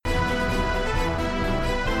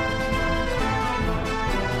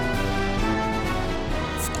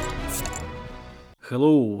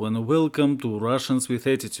Hello and welcome to Russians with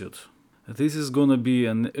Attitude. This is gonna be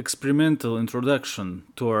an experimental introduction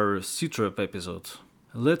to our C-Trap episode.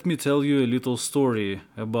 Let me tell you a little story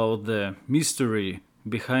about the mystery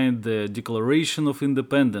behind the Declaration of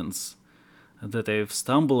Independence that I've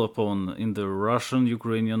stumbled upon in the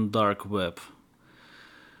Russian-Ukrainian dark web.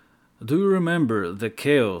 Do you remember the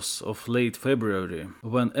chaos of late February,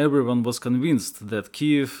 when everyone was convinced that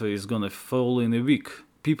Kiev is gonna fall in a week?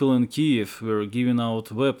 People in Kiev were giving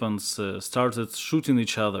out weapons, started shooting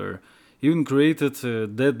each other, even created a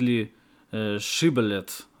deadly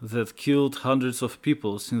shibboleth that killed hundreds of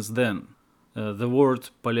people since then. The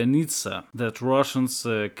word Polyanitsa that Russians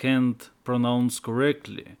can't pronounce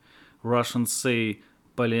correctly. Russians say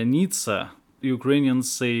Polyanitsa,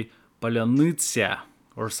 Ukrainians say Polyanitsa,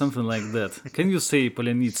 or something like that. Can you say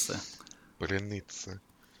Polyanitsa? Polyanitsa.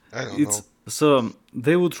 I don't know. So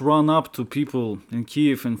they would run up to people in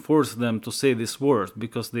Kiev and force them to say this word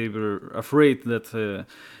because they were afraid that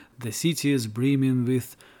the city is brimming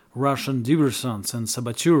with Russian diversants and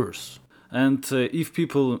saboteurs. And if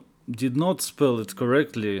people did not spell it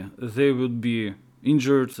correctly, they would be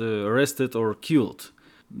injured, arrested, or killed.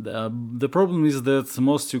 The problem is that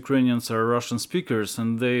most Ukrainians are Russian speakers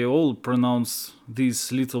and they all pronounce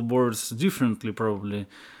these little words differently, probably,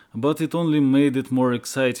 but it only made it more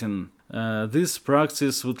exciting. This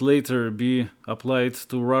practice would later be applied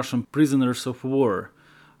to Russian prisoners of war,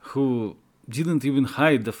 who didn't even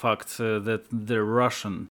hide the fact that they're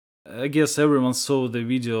Russian. I guess everyone saw the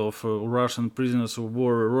video of Russian prisoners of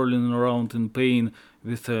war rolling around in pain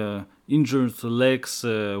with injured legs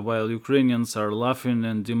while Ukrainians are laughing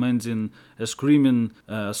and demanding a screaming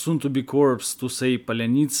soon-to-be corpse to say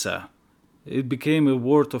Polyanitsa. It became a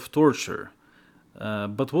word of torture.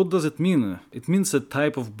 But what does it mean? It means a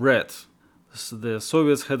type of bread. The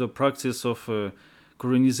Soviets had a practice of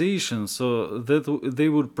Koreanization, so that they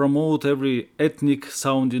would promote every ethnic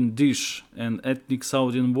sounding dish and ethnic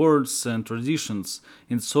sounding words and traditions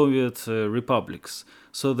in Soviet republics.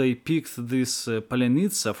 So they picked this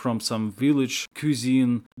Polyanitsa from some village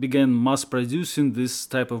cuisine, began mass producing this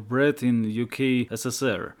type of bread in UK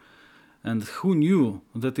SSR. And who knew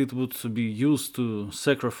that it would be used to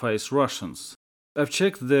sacrifice Russians? I've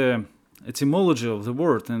checked the etymology of the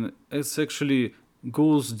word and it actually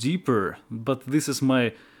goes deeper, but this is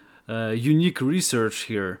my unique research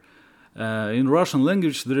here. In Russian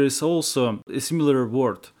language there is also a similar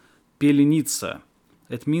word, pelenitsa.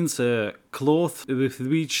 It means a cloth with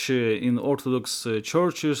which in Orthodox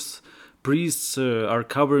churches priests are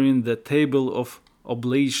covering the table of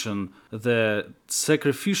oblation, the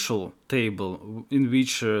sacrificial table in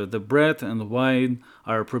which the bread and wine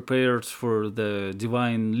are prepared for the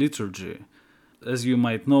divine liturgy. As you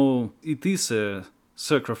might know, it is a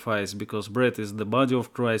sacrifice because bread is the body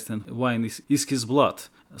of Christ and wine is his blood.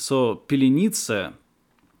 So Pelenitsa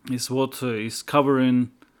is what is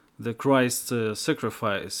covering the Christ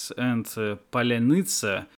sacrifice, and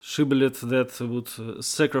Polyanitsa, shibboleth that would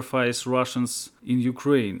sacrifice Russians in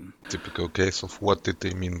Ukraine. Typical case of what did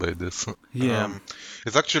they mean by this. Yeah.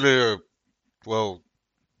 It's actually, well,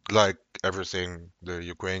 like everything the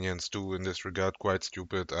Ukrainians do in this regard, quite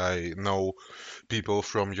stupid. I know people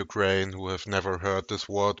from Ukraine who have never heard this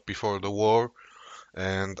word before the war,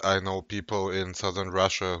 and I know people in southern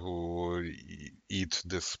Russia who eat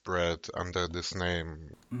this bread under this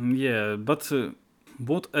name. Yeah, but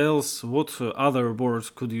what else, what other words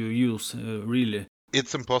could you use, really?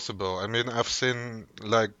 It's impossible. I mean, I've seen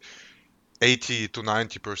like 80 to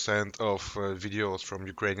 90% of videos from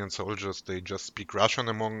Ukrainian soldiers, they just speak Russian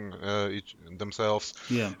among themselves.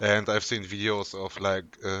 Yeah. And I've seen videos of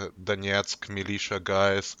like Donetsk militia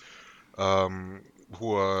guys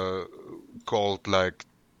who are called like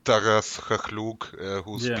Taras Khakhluk,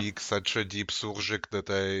 who Yeah. speak such a deep Surzhyk that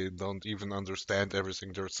I don't even understand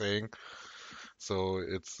everything they're saying. So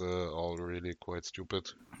it's all really quite stupid.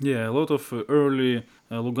 Yeah, a lot of early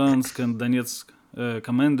Lugansk and Donetsk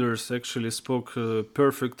commanders actually spoke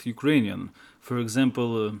perfect Ukrainian. For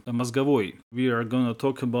example, Mozgovoy. We are gonna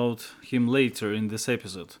talk about him later in this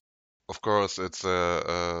episode. Of course, it's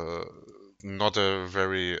not a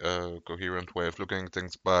very coherent way of looking at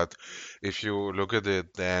things, but if you look at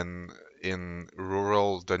it, then in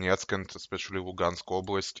rural Donetsk and especially Lugansk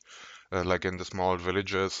Oblast, like in the small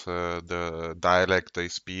villages, the dialect they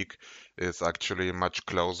speak is actually much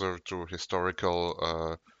closer to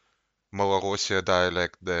historical Malorossia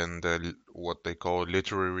dialect than what they call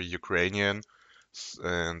literary Ukrainian.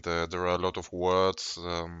 And there are a lot of words.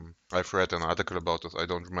 I've read an article about this. I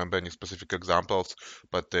don't remember any specific examples,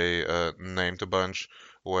 but they named a bunch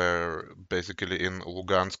where basically in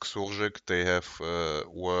Lugansk Surzhyk they have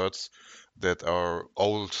words that are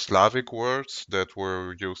old Slavic words that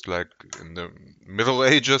were used like in the Middle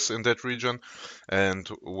Ages in that region, and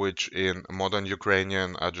which in modern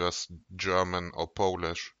Ukrainian are just German or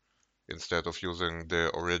Polish instead of using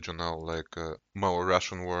the original like more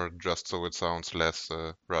Russian word just so it sounds less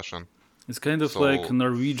Russian. It's kind of So like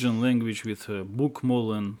Norwegian language with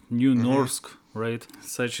Bokmål and New Norsk, right?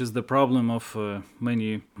 Such is the problem of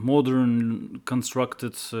many modern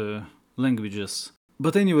constructed languages.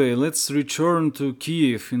 But anyway, let's return to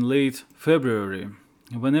Kiev in late February,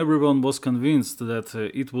 when everyone was convinced that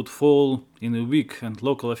it would fall in a week and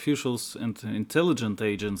local officials and intelligence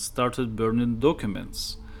agents started burning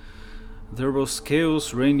documents. There was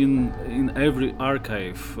chaos reigning in every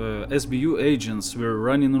archive. SBU agents were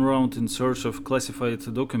running around in search of classified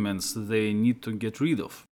documents they need to get rid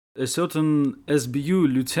of. A certain SBU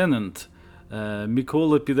lieutenant,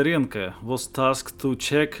 Mykola Pidarenko, was tasked to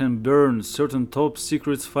check and burn certain top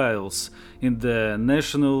secret files in the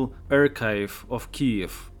National Archive of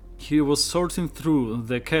Kiev. He was sorting through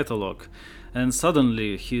the catalog, and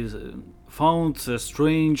suddenly he found a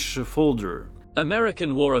strange folder.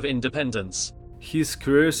 American War of Independence. His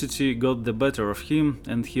curiosity got the better of him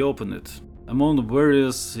and he opened it. Among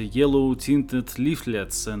various yellow-tinted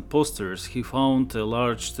leaflets and posters, he found a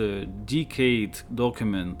large, decayed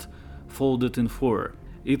document folded in four.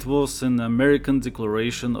 It was an American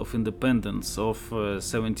Declaration of Independence of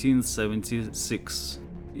 1776.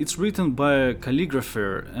 It's written by a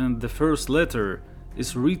calligrapher, and the first letter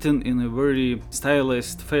is written in a very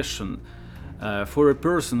stylized fashion. For a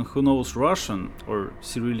person who knows Russian or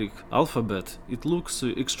Cyrillic alphabet, it looks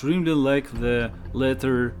extremely like the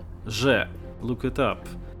letter Z. Look it up.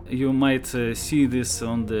 You might see this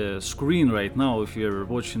on the screen right now if you're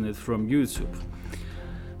watching it from YouTube.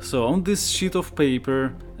 So on this sheet of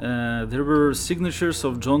paper, there were signatures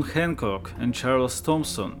of John Hancock and Charles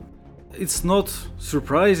Thomson. It's not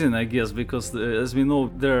surprising, I guess, because as we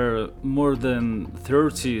know, there are more than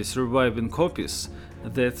 30 surviving copies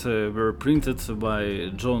that were printed by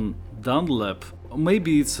John Dunlap.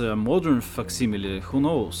 Maybe it's a modern facsimile, who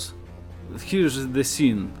knows? Here's the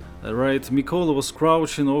scene, right? Mykola was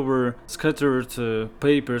crouching over scattered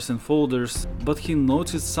papers and folders, but he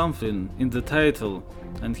noticed something in the title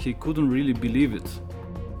and he couldn't really believe it.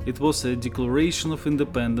 It was a Declaration of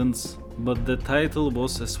Independence, but the title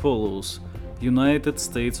was as follows: United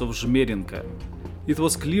States of Zhmerenka. It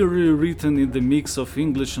was clearly written in the mix of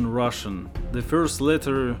English and Russian. The first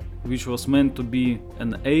letter, which was meant to be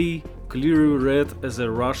an A, clearly read as a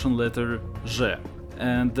Russian letter Z,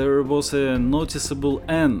 and there was a noticeable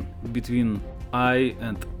N between I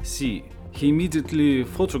and C. He immediately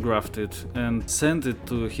photographed it and sent it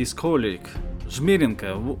to his colleague.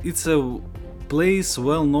 Zhmerenka, it's a place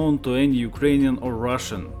well known to any Ukrainian or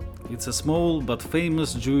Russian. It's a small but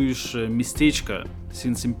famous Jewish местечко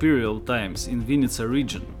since imperial times in Vinnytsia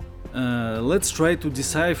region. Let's try to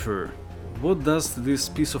decipher what does this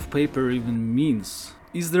piece of paper even means.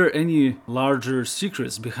 Is there any larger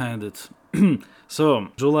secrets behind it? So,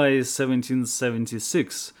 July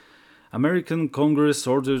 1776, American Congress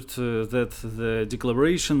ordered that the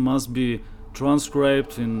declaration must be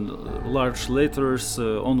transcribed in large letters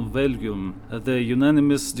on vellum, the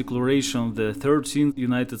unanimous declaration of the 13th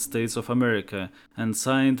United States of America, and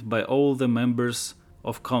signed by all the members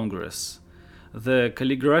of Congress. The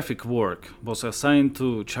calligraphic work was assigned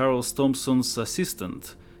to Charles Thomson's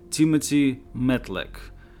assistant, Timothy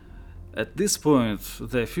Matlack. At this point,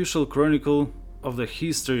 the official chronicle of the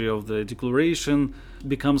history of the declaration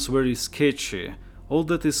becomes very sketchy. All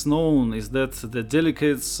that is known is that the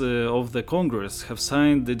delegates of the Congress have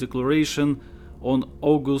signed the declaration on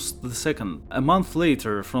August 2nd, a month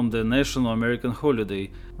later from the National American holiday.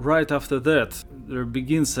 Right after that, there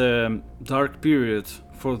begins a dark period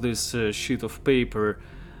for this sheet of paper.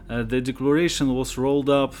 The declaration was rolled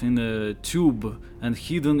up in a tube and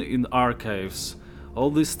hidden in archives. All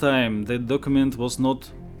this time, the document was not,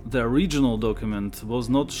 the original document was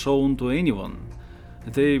not shown to anyone.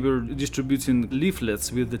 They were distributing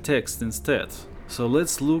leaflets with the text instead. So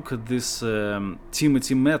let's look at this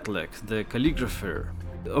Timothy Matlack, the calligrapher.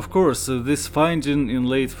 Of course, this finding in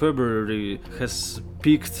late February has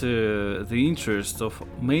piqued the interest of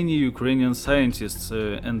many Ukrainian scientists,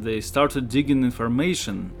 and they started digging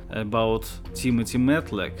information about Timothy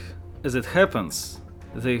Matlack. As it happens,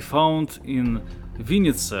 they found in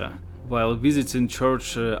Vinnytsia, while visiting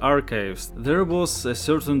church archives, there was a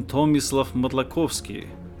certain Tomislav Matlakovsky,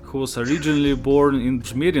 who was originally born in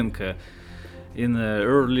Zhmerenka in the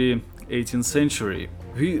early 18th century.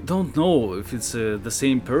 We don't know if it's the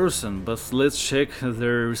same person, but let's check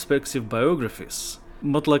their respective biographies.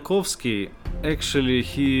 Matlakovsky, actually,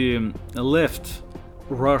 he left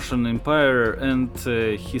Russian Empire and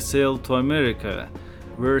he sailed to America,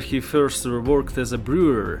 where he first worked as a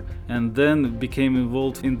brewer and then became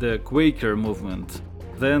involved in the Quaker movement.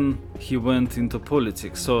 Then he went into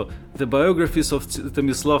politics. So the biographies of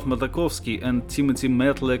Tomislav Matlakovsky and Timothy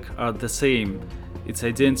Metlek are the same. It's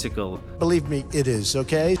identical. Believe me, it is,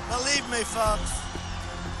 okay? Believe me, folks.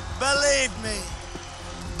 Believe me.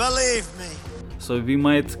 Believe me. So we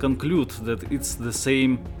might conclude that it's the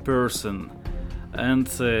same person. And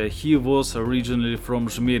he was originally from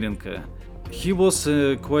Zhmerenka. He was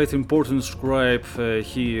a quite important scribe.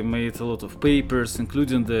 He made a lot of papers,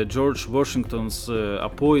 including the George Washington's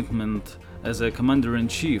appointment as a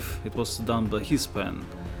commander-in-chief. It was done by his pen.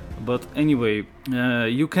 But anyway,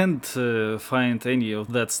 you can't find any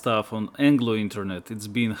of that stuff on Anglo internet. It's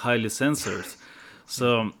been highly censored.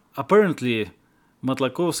 So apparently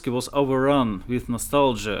Matlakovsky was overrun with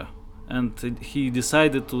nostalgia, and he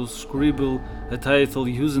decided to scribble a title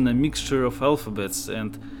using a mixture of alphabets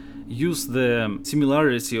and use the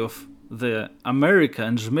similarity of the America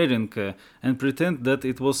and Zhmerenka and pretend that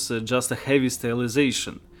it was just a heavy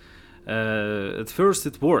stylization. At first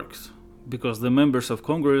it worked, because the members of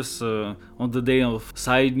Congress on the day of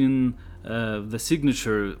signing the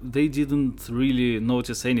signature, they didn't really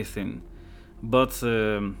notice anything. But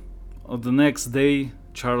on the next day,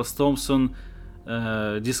 Charles Thomson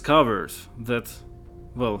discovered that,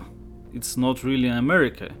 well, it's not really an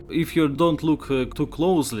America. If you don't look too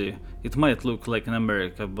closely, it might look like an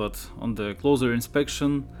America, but on the closer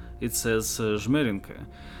inspection, it says Zhmerenka.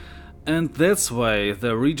 And that's why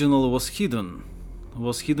the original was hidden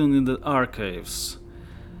in the archives.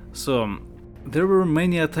 So there were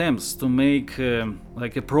many attempts to make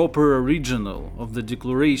like a proper original of the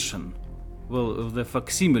declaration, well, of the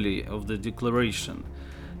facsimile of the declaration.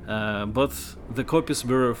 But the copies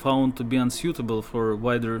were found to be unsuitable for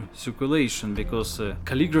wider circulation because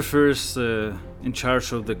calligraphers in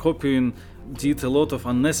charge of the copying did a lot of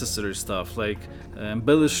unnecessary stuff, like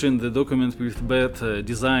embellishing the document with bad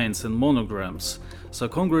designs and monograms. So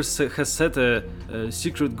Congress has set a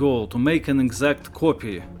secret goal to make an exact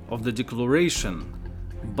copy of the declaration,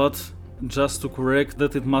 but just to correct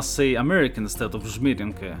that it must say American instead of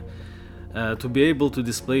Zhmerenka, to be able to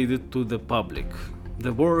display it to the public.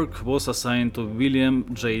 The work was assigned to William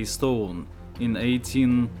J. Stone in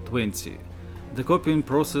 1820. The copying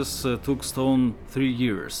process took Stone 3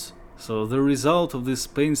 years. So the result of this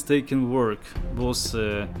painstaking work was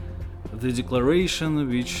the declaration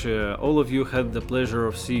which all of you had the pleasure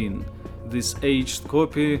of seeing. This aged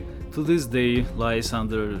copy to this day lies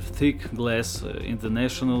under thick glass in the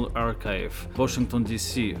National Archive, Washington,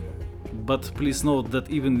 D.C. But please note that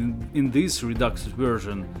even in this redacted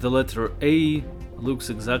version, the letter A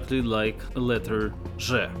looks exactly like a letter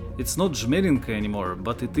Z. It's not Zhmerenka anymore,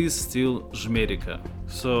 but it is still Zhmerika.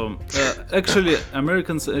 So, actually,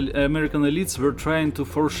 American elites were trying to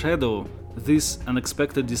foreshadow this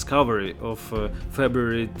unexpected discovery of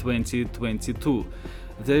February 2022.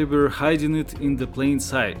 They were hiding it in the plain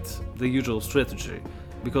sight, the usual strategy.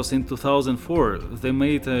 Because in 2004 they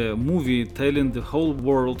made a movie telling the whole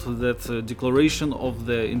world that the Declaration of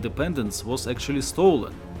the Independence was actually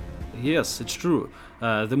stolen. Yes, it's true.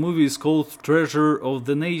 The movie is called Treasure of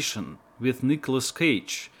the Nation with Nicolas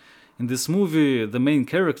Cage. In this movie, the main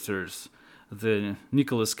characters, the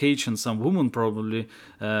Nicolas Cage and some woman probably,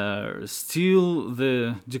 steal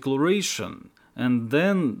the Declaration, and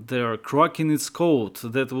then they are cracking its code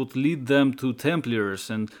that would lead them to Templars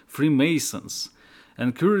and Freemasons.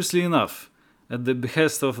 And curiously enough, at the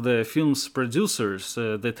behest of the film's producers,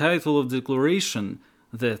 the title of the Declaration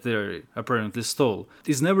that they apparently stole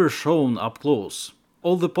is never shown up close.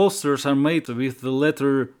 All the posters are made with the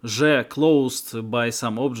letter Z closed by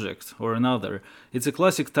some object or another. It's a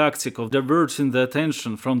classic tactic of diverting the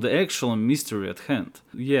attention from the actual mystery at hand.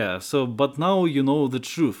 Yeah, but now you know the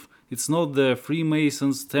truth. It's not the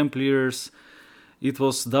Freemasons, Templars. It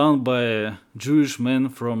was done by a Jewish man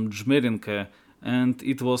from Zhmerenka, and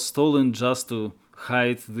it was stolen just to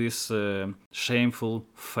hide this shameful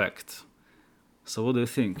fact. So what do you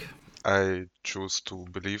think? I choose to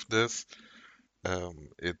believe this.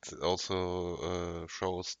 It also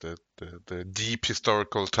shows that the deep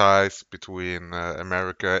historical ties between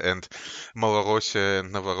America and Malorossia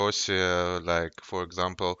and Novorossiya, like, for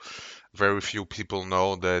example, very few people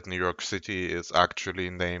know that New York City is actually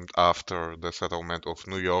named after the settlement of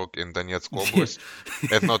New York in Donetsk Oblast,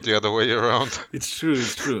 and not the other way around. It's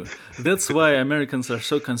true. That's why Americans are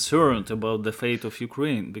so concerned about the fate of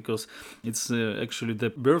Ukraine, because it's actually the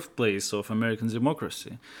birthplace of American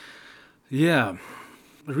democracy. Yeah,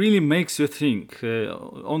 really makes you think.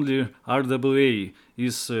 Only RWA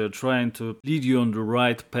is trying to lead you on the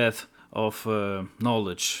right path of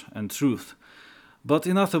knowledge and truth. But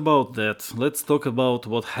enough about that. Let's talk about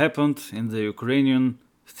what happened in the Ukrainian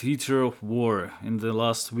theater of war in the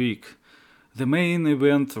last week. The main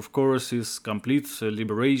event, of course, is complete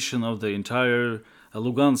liberation of the entire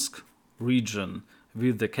Lugansk region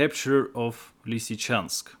with the capture of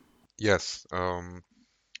Lysychansk. Yes,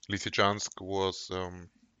 Lysychansk was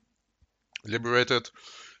liberated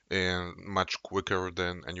and much quicker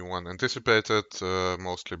than anyone anticipated,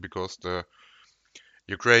 mostly because the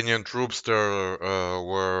Ukrainian troops there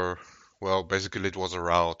were, well, basically it was a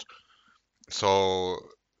rout. So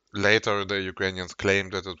later the Ukrainians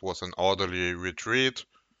claimed that it was an orderly retreat,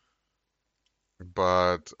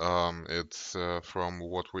 but it's from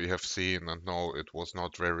what we have seen and know, it was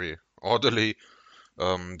not very orderly.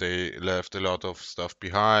 They left a lot of stuff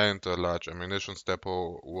behind. A large ammunition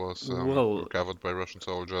depot was Well, recovered by Russian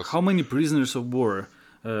soldiers. how many prisoners of war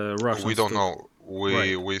Russians We don't took? know.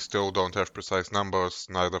 Right. We still don't have precise numbers,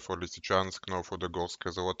 neither for Lysychansk nor for the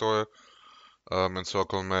Gorskaya Zolotoye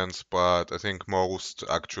encirclements, but I think most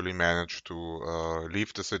actually managed to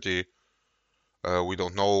leave the city. We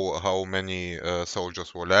don't know how many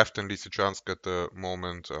soldiers were left in Lysychansk at the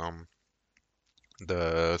moment.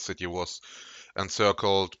 The city was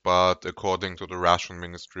encircled, but according to the Russian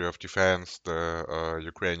Ministry of Defense, the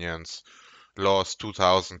Ukrainians lost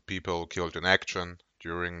 2,000 people killed in action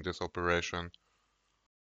during this operation.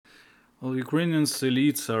 Well, Ukrainians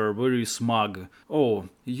elites are very smug. Oh,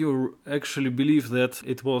 you actually believe that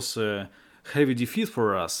it was a heavy defeat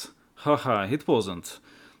for us? Haha, it wasn't.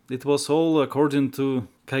 It was all according to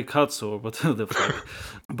Kaikatsu, or whatever the fuck.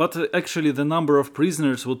 But actually, the number of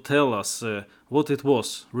prisoners would tell us what it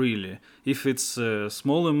was, really. If it's a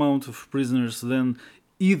small amount of prisoners, then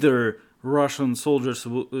either Russian soldiers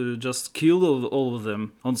just killed all of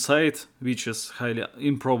them on sight, which is highly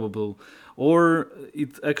improbable, or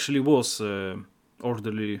it actually was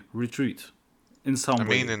orderly retreat in some I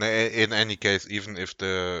way. mean, in any case, even if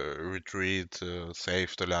the retreat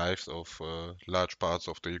saved the lives of large parts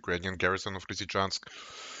of the Ukrainian garrison of Lysychansk,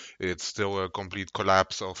 it's still a complete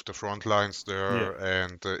collapse of the front lines there,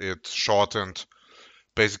 and it shortened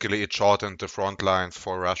the front lines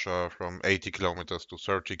for Russia from 80 kilometers to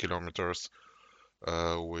 30 kilometers,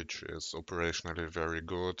 which is operationally very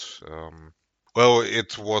good. Well,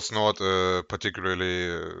 it was not a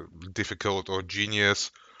particularly difficult or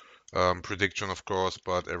genius prediction, of course,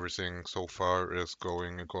 but everything so far is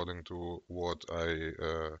going according to what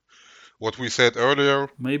we said earlier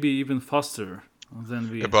Maybe even faster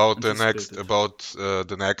than we about anticipated.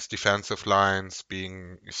 the next defensive lines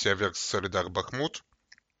being Seversk, Solidar, Bakhmut.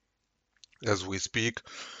 As we speak,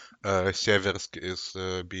 Seversk is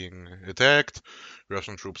being attacked.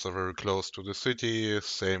 Russian troops are very close to the city.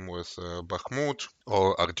 Same with Bakhmut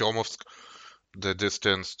or Artyomovsk. The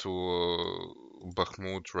distance to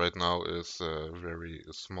Bakhmut right now is very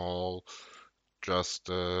small. Just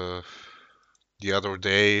the other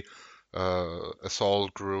day,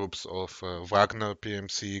 assault groups of Wagner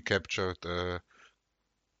PMC captured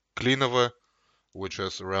Klinovo, which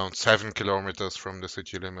is around 7 kilometers from the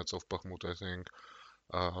city limits of Bakhmut, I think.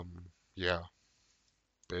 Yeah,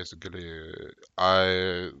 basically,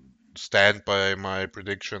 I stand by my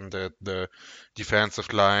prediction that the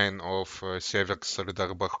defensive line of Seversk,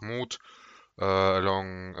 Solidar, Bakhmut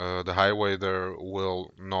along the highway there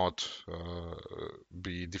will not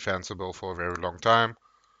be defensible for a very long time.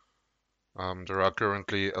 There are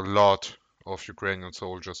currently a lot of Ukrainian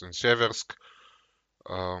soldiers in Seversk.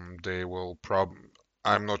 They will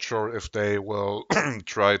I'm not sure if they will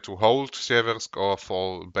try to hold Seversk or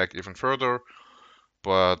fall back even further,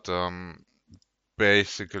 but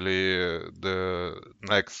basically the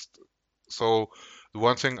next. So the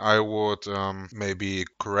one thing I would maybe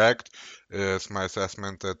correct is my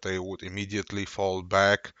assessment that they would immediately fall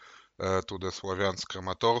back to the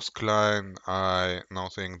Slavyansk-Kramatorsk line. I now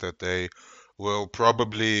think that they will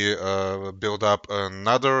probably build up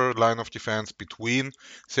another line of defense between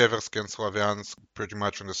Seversk and Slavyansk, pretty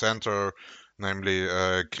much in the center, namely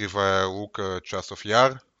Krivaya Ruka, Chasov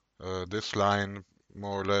Yar. This line,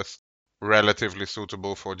 more or less, relatively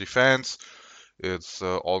suitable for defense. It's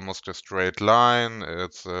almost a straight line.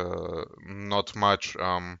 It's not much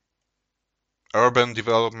urban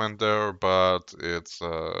development there, but it's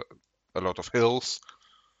a lot of hills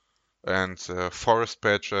and forest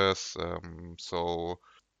patches. So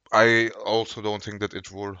I also don't think that it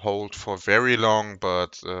will hold for very long,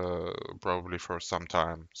 but probably for some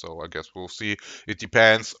time. So I guess we'll see. It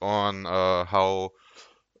depends on how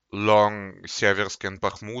long Seversk and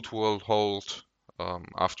Bakhmut will hold.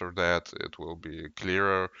 After that, it will be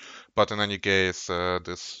clearer. But in any case,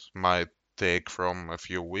 this might take from a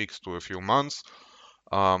few weeks to a few months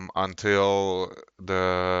until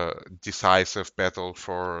the decisive battle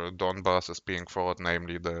for Donbas is being fought,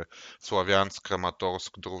 namely the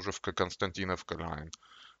Slavyansk-Kramatorsk, Druzhivka, Konstantinovka line,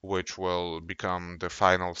 which will become the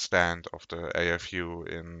final stand of the AFU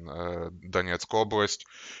in Donetsk Oblast,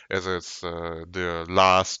 as it's the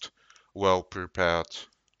last well-prepared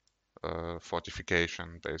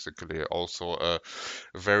fortification, basically. Also a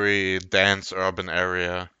very dense urban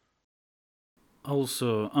area.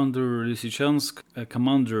 Also, under Lysychansk, a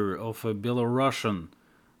commander of a Belarusian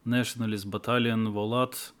nationalist battalion,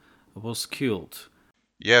 Volat, was killed.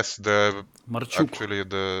 Yes, Marchuk. actually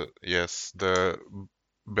the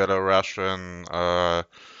Belarusian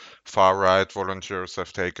far-right volunteers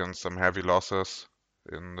have taken some heavy losses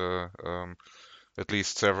in the at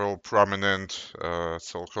least several prominent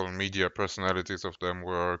social media personalities of them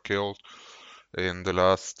were killed in the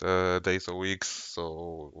last days or weeks.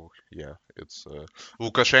 So yeah, it's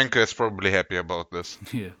Lukashenko is probably happy about this.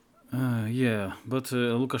 Yeah, but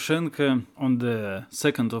Lukashenko on the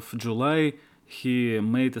 2nd of July he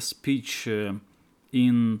made a speech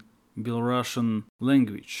in Belarusian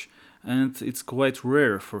language, and it's quite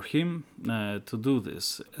rare for him to do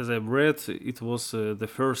this. As I've read, it was the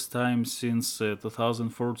first time since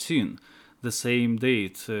 2014, the same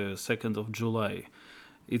date, 2nd of July.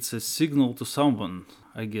 It's a signal to someone,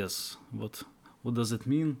 I guess. But what does it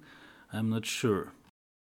mean? I'm not sure.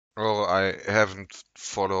 Well, I haven't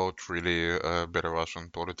followed really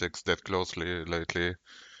Belarusian politics that closely lately,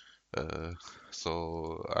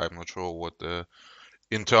 so I'm not sure what the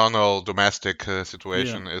internal domestic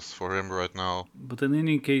situation is for him right now. But in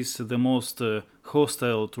any case, the most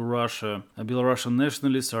hostile to Russia Belarusian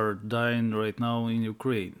nationalists are dying right now in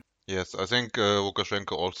Ukraine. Yes, I think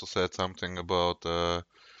Lukashenko also said something about the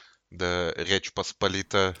Rечь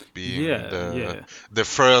Посполита being the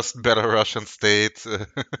first Belarusian state,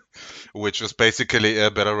 which is basically a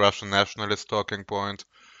Belarusian nationalist talking point.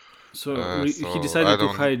 So he decided to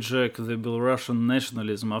hijack the Belarusian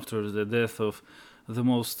nationalism after the death of the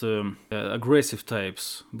most aggressive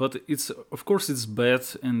types. But of course it's bad,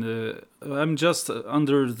 and I'm just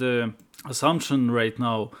under the assumption right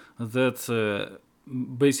now that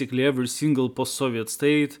basically every single post-Soviet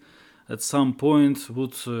state at some point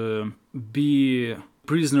would be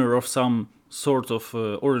prisoner of some sort of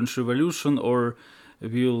Orange Revolution or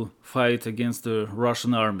will fight against the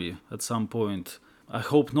Russian army at some point. I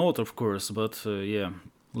hope not, of course, but yeah,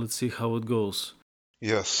 let's see how it goes.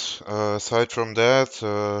 Yes, aside from that,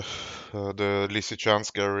 the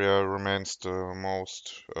Lysychansk area remains the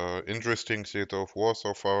most interesting theater of war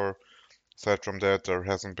so far. Aside from that, there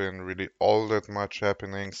hasn't been really all that much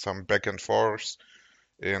happening, some back and forth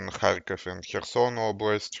in Kharkiv and Kherson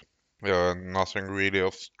Oblast. Nothing really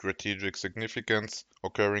of strategic significance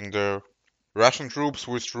occurring there. Russian troops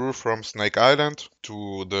withdrew from Snake Island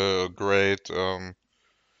to the great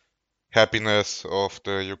happiness of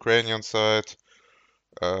the Ukrainian side.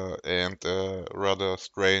 And a rather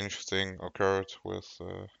strange thing occurred with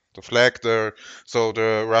the flag there. So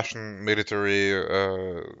the Russian military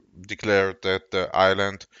declared that the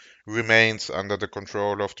island remains under the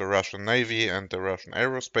control of the Russian Navy and the Russian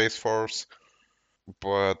Aerospace Force.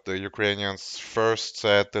 But the Ukrainians first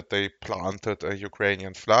said that they planted a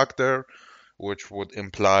Ukrainian flag there, which would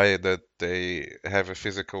imply that they have a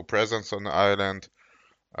physical presence on the island.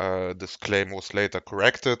 This claim was later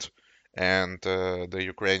corrected, and the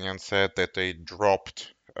Ukrainians said that they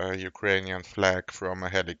dropped a Ukrainian flag from a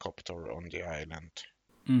helicopter on the island.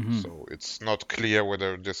 Mm-hmm. So it's not clear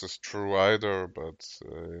whether this is true either, but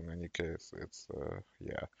in any case, it's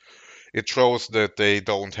it shows that they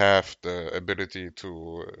don't have the ability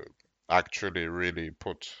to actually really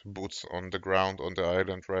put boots on the ground on the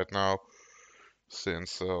island right now,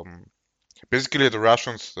 since basically the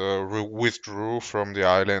Russians withdrew from the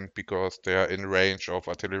island because they are in range of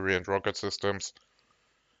artillery and rocket systems,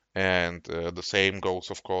 and the same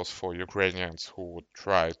goes, of course, for Ukrainians who would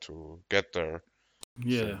try to get there.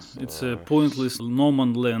 Yeah, it's a pointless no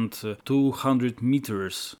man's land, 200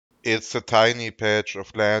 meters. It's a tiny patch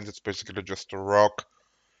of land. It's basically just a rock.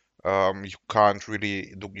 You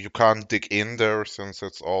can't dig in there since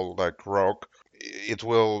it's all like rock. It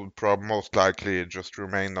will most likely just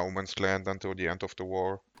remain no man's land until the end of the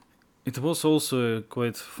war. It was also a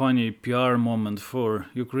quite funny PR moment for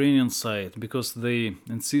Ukrainian side because they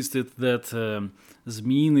insisted that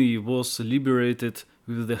Zminy was liberated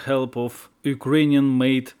with the help of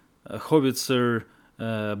Ukrainian-made howitzer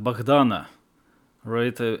Bogdana.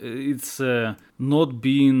 Right? It's not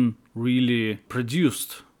being really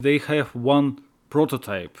produced. They have one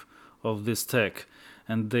prototype of this tech,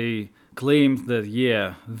 and they claimed that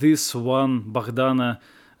this one Bogdana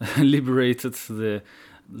liberated the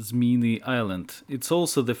Zmyny Island. It's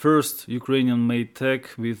also the first Ukrainian-made tech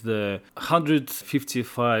with the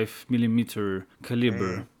 155 millimeter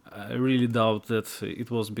caliber. I really doubt that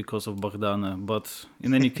it was because of Bogdana, but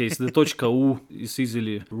in any case, the Точка U is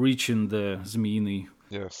easily reaching the Zmyny.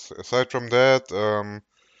 Yes. Aside from that,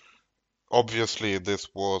 obviously this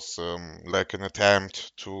was like an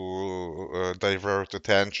attempt to divert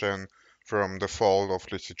attention from the fall of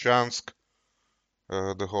Lysychansk,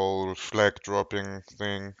 the whole flag dropping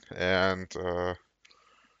thing, and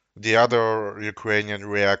the other Ukrainian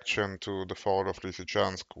reaction to the fall of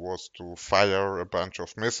Lysychansk was to fire a bunch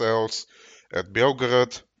of missiles at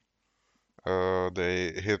Belgorod.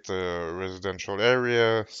 They hit a residential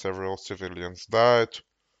area, several civilians died,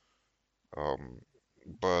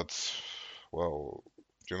 but, well,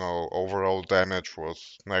 overall damage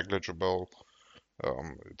was negligible.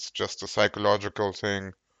 It's just a psychological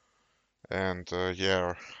thing. And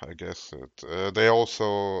I guess they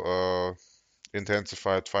also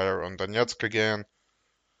intensified fire on Donetsk again,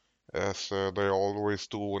 as they always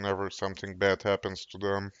do whenever something bad happens to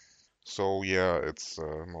them. So yeah, it's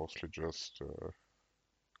mostly just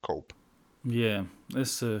cope. Yeah,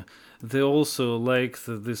 they also liked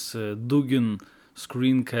this Dugin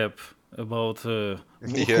screen cap about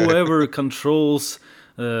whoever controls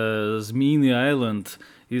Zmyny Island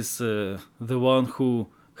is the one who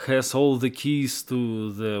has all the keys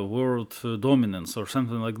to the world dominance or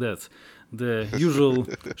something like that. The usual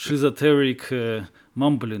esoteric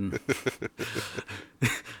mumbling.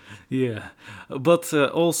 Yeah, but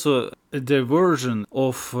also a diversion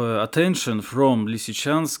of attention from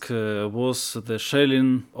Lysychansk was the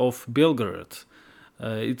shelling of Belgorod.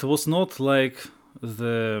 It was not like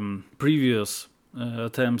the previous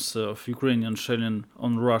attempts of Ukrainian shelling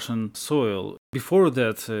on Russian soil. Before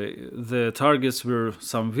that, the targets were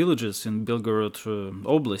some villages in Belgorod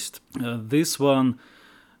Oblast. This one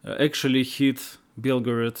actually hit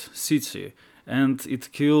Belgorod city, and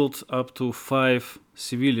it killed up to 5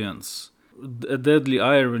 civilians. A deadly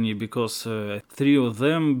irony, because 3 of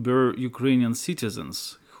them were Ukrainian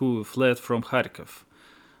citizens who fled from Kharkov.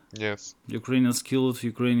 Yes. Ukrainians killed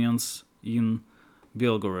Ukrainians in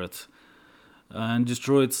Belgorod and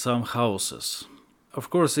destroyed some houses. Of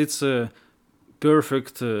course, it's a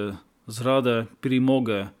perfect Zrada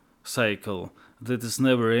Perimoga cycle that is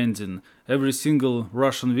never ending. Every single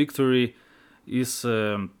Russian victory is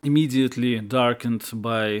immediately darkened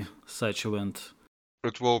by such event.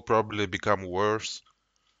 It will probably become worse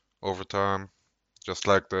over time. Just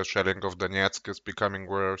like the shelling of Donetsk is becoming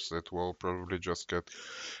worse, it will probably just get...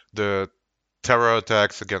 The terror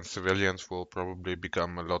attacks against civilians will probably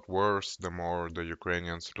become a lot worse the more the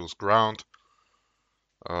Ukrainians lose ground.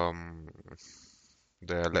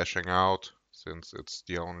 They're lashing out, since it's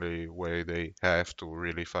the only way they have to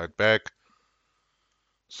really fight back.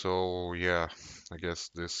 So yeah, I guess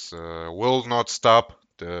this will not stop.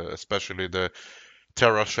 Especially the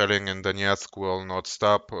terror shelling in Donetsk will not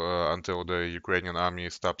stop until the Ukrainian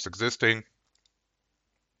army stops existing.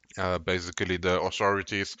 Basically, the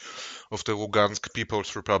authorities of the Lugansk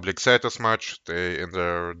People's Republic said as much. In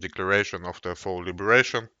their declaration of the full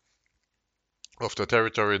liberation of the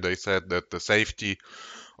territory, they said that the safety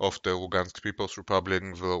of the Lugansk People's Republic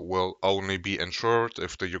will only be ensured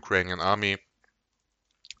if the Ukrainian army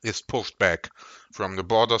is pushed back from the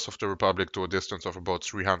borders of the republic to a distance of about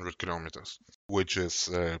 300 kilometers, which is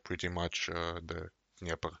pretty much the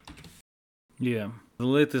Dnieper. Yeah, the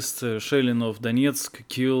latest shelling of Donetsk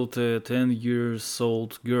killed a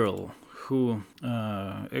 10-year-old girl who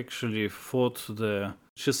actually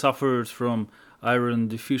she suffered from iron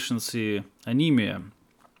deficiency anemia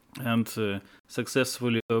and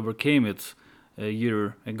successfully overcame it a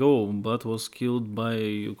year ago, but was killed by a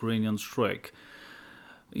Ukrainian strike.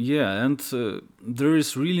 Yeah, and there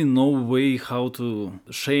is really no way how to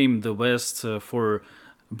shame the West for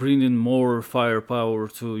bringing more firepower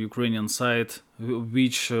to Ukrainian side,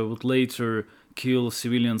 which would later kill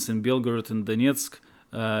civilians in Belgorod and Donetsk.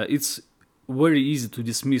 It's very easy to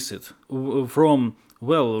dismiss it. From,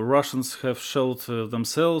 Russians have shelled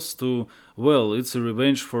themselves to, it's a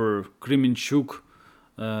revenge for Kremenchuk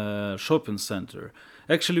shopping center.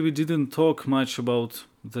 Actually, we didn't talk much about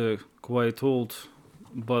the quite old,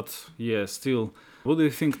 but yeah, still. What do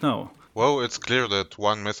you think now? Well, it's clear that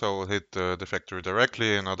one missile hit the factory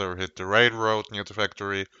directly, another hit the railroad near the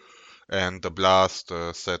factory, and the blast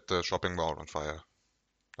set the shopping mall on fire.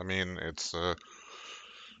 I mean, it's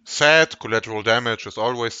sad. Collateral damage is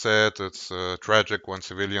always sad. It's tragic when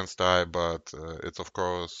civilians die, but it's of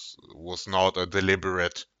course was not a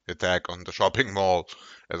deliberate attack on the shopping mall,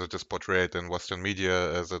 as it is portrayed in Western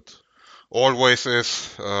media, as it always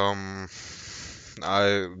is.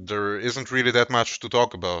 There isn't really that much to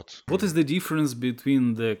talk about. What is the difference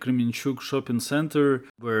between the Kremenchuk shopping center,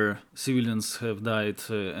 where civilians have died,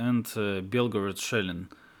 and Belgorod shelling?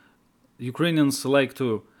 Ukrainians like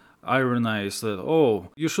to ironize that,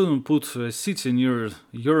 oh, you shouldn't put a city near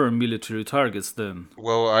your military targets then.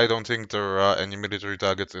 Well, I don't think there are any military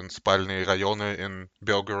targets in Spalny Rayone in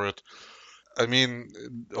Belgorod. I mean,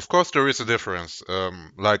 of course there is a difference.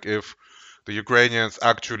 Like if the Ukrainians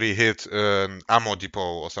actually hit an ammo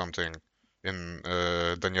depot or something in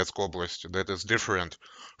Donetsk Oblast, that is different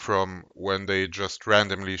from when they just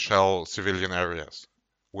randomly shell civilian areas,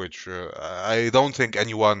 which I don't think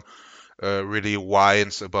anyone really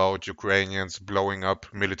whines about Ukrainians blowing up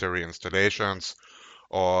military installations,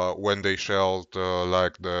 or when they shelled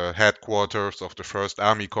like the headquarters of the First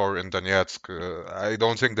Army Corps in Donetsk. I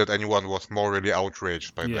don't think that anyone was morally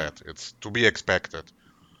outraged by that. It's to be expected.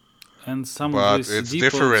 And some But of these it's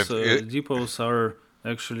different. depots are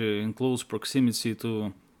actually in close proximity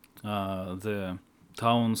to the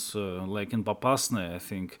towns, like in Popasne, I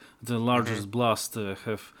think. The largest blast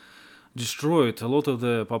have destroyed a lot of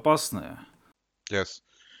the Popasne. Yes.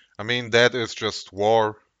 I mean, that is just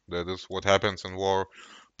war. That is what happens in war.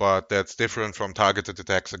 But that's different from targeted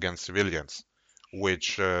attacks against civilians,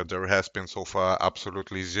 which there has been so far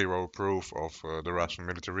absolutely zero proof of the Russian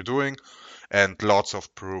military doing, and lots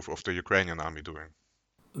of proof of the Ukrainian army doing.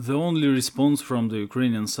 The only response from the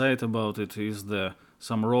Ukrainian side about it is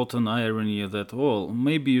some rotten irony that, well,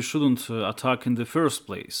 maybe you shouldn't attack in the first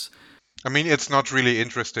place. I mean, it's not really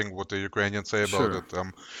interesting what the Ukrainians say about it.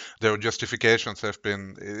 Their justifications have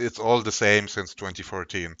been, it's all the same since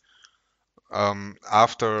 2014.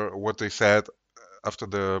 After what they said, after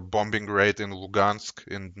the bombing raid in Lugansk,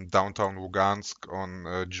 in downtown Lugansk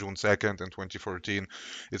on June 2nd in 2014,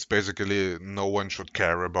 it's basically no one should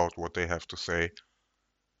care about what they have to say.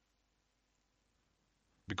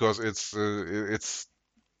 Because it's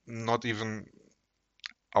not even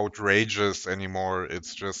outrageous anymore.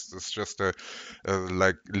 It's just a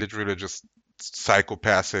like literally just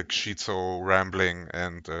psychopathic schizo rambling,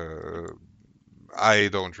 and I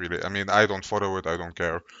don't follow it. I don't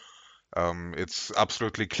care. It's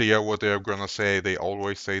absolutely clear what they're gonna say. They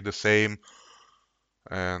always say the same,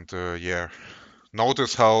 and yeah.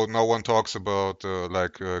 Notice how no one talks about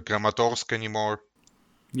Kramatorsk anymore.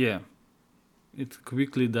 Yeah, it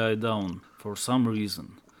quickly died down for some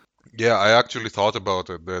reason. Yeah, I actually thought about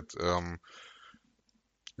it, that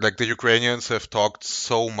like the Ukrainians have talked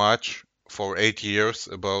so much for 8 years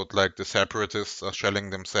about like the separatists are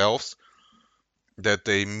shelling themselves, that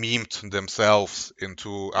they memed themselves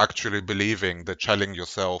into actually believing that shelling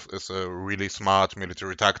yourself is a really smart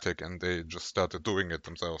military tactic, and they just started doing it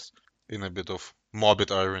themselves in a bit of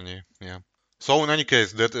morbid irony. Yeah. So in any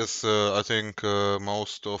case, that is, I think,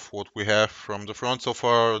 most of what we have from the front so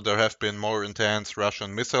far. There have been more intense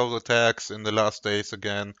Russian missile attacks in the last days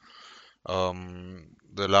again.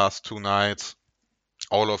 The last 2 nights,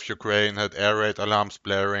 all of Ukraine had air raid alarms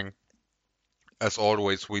blaring. As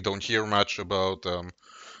always, we don't hear much about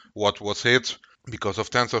what was hit because of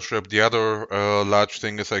censorship. The other large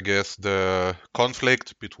thing is, I guess, the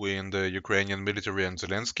conflict between the Ukrainian military and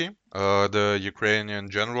Zelensky. The Ukrainian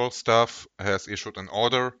general staff has issued an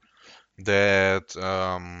order that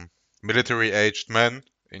military-aged men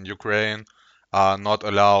in Ukraine are not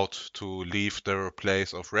allowed to leave their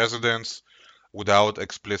place of residence without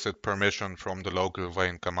explicit permission from the local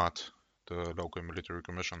Voenkomat, the local military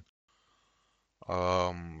commission.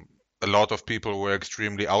 A lot of people were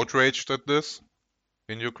extremely outraged at this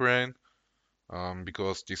in Ukraine,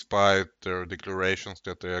 because despite their declarations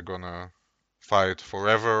that they are gonna fight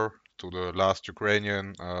forever to the last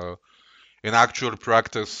Ukrainian, in actual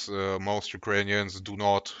practice, most Ukrainians do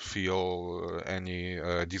not feel any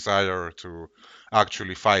desire to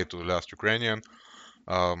actually fight to the last Ukrainian.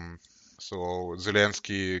 So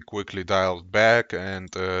Zelensky quickly dialed back, and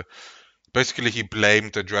basically he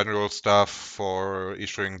blamed the general staff for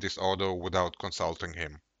issuing this order without consulting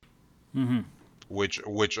him.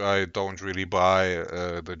 Which I don't really buy.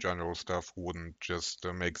 The general staff wouldn't just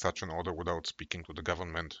make such an order without speaking to the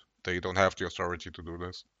government. They don't have the authority to do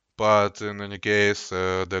this. But in any case,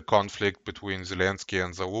 the conflict between Zelensky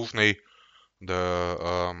and Zaluzhny,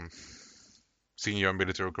 the senior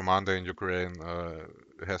military commander in Ukraine,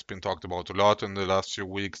 has been talked about a lot in the last few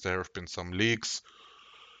weeks. There have been some leaks,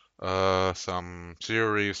 some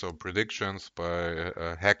theories or predictions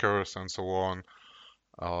by hackers and so on,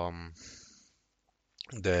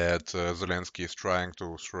 that Zelensky is trying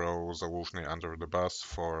to throw Zaluzhny under the bus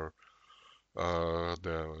for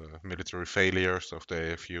the military failures of the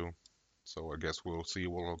AFU. So I guess we'll see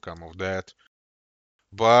what will come of that.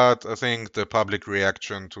 But I think the public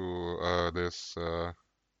reaction to this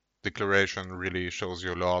declaration really shows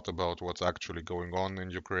you a lot about what's actually going on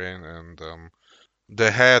in Ukraine. And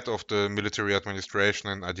the head of the military administration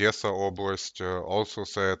in Odessa Oblast also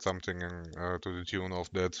said something to the tune of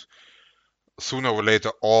that sooner or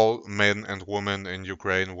later all men and women in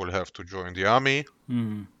Ukraine will have to join the army.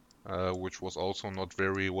 Which was also not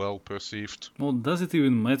very well perceived. Well, does it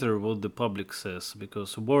even matter what the public says?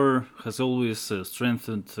 Because war has always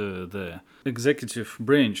strengthened the executive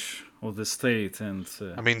branch of the state, and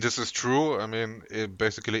I mean, this is true. I mean,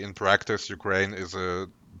 basically, in practice, Ukraine is a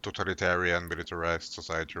totalitarian, militarized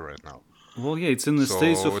society right now. well, yeah, it's in a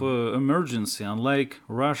state of emergency, unlike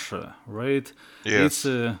Russia, right? Yes.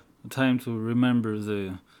 It's time to remember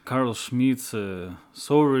the Carl Schmitt,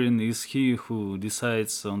 sovereign is he who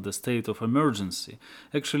decides on the state of emergency.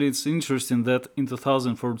 Actually, it's interesting that in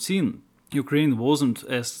 2014, Ukraine wasn't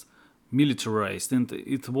as militarized, and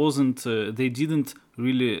it wasn't. They didn't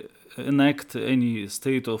really enact any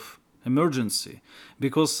state of emergency,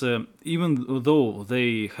 because even though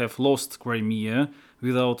they have lost Crimea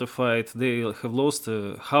without a fight, they have lost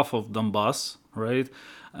half of Donbass, right?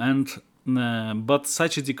 And but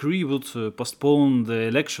such a decree would postpone the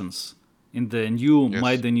elections in the new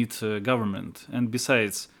Maidanite government. And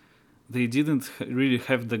besides, they didn't really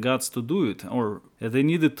have the guts to do it, or they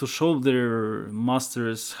needed to show their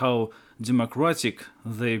masters how democratic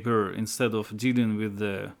they were instead of dealing with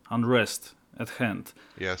the unrest at hand.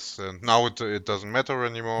 Yes, and now it doesn't matter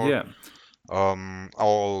anymore. Yeah.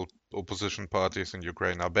 All opposition parties in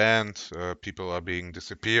Ukraine are banned. People are being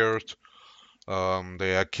disappeared.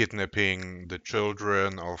 They are kidnapping the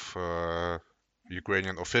children of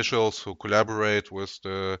Ukrainian officials who collaborate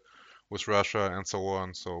with Russia and so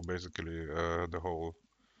on. So basically, the whole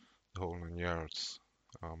 9 yards.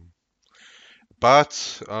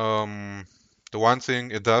 But the one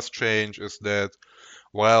thing it does change is that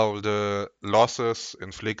while the losses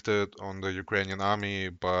inflicted on the Ukrainian army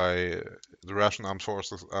by the Russian armed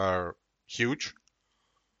forces are huge,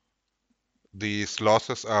 these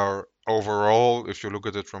losses are overall, if you look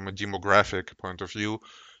at it from a demographic point of view,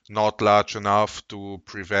 not large enough to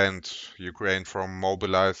prevent Ukraine from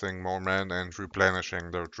mobilizing more men and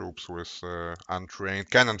replenishing their troops with untrained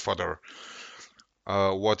cannon fodder.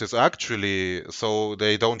 What is actually, so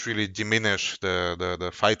they don't really diminish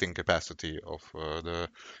the fighting capacity of the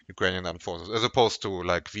Ukrainian armed forces, as opposed to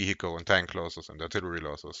like vehicle and tank losses and artillery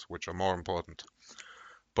losses, which are more important.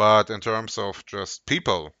 But in terms of just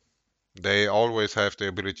people, they always have the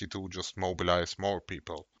ability to just mobilize more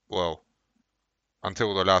people. Well,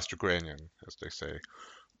 until the last Ukrainian, as they say.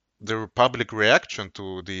 The public reaction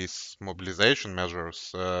to these mobilization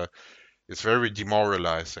measures is very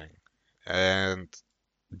demoralizing. And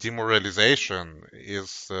demoralization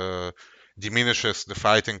diminishes the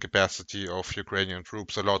fighting capacity of Ukrainian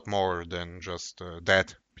troops a lot more than just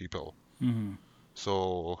dead people. Mm-hmm.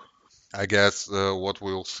 So I guess what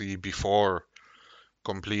we'll see before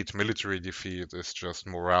complete military defeat is just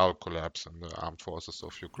morale collapse in the armed forces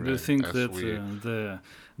of Ukraine. Do you think that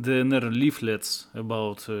the NR leaflets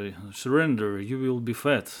about surrender, you will be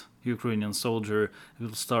fed, Ukrainian soldier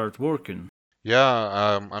will start working?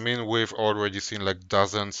 Yeah, I mean, we've already seen like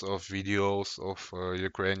dozens of videos of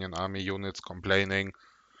Ukrainian army units complaining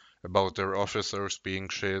about their officers being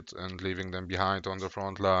shit and leaving them behind on the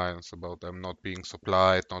front lines, about them not being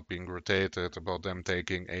supplied, not being rotated, about them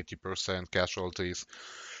taking 80% casualties,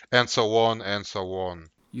 and so on and so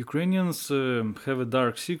on. Ukrainians have a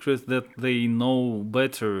dark secret that they know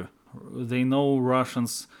better. They know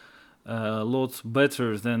Russians a lot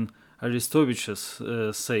better than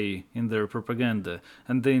Aristoviches say in their propaganda,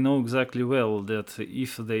 and they know exactly well that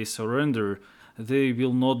if they surrender, they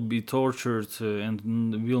will not be tortured and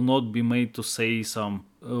will not be made to say some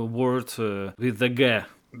word with the G.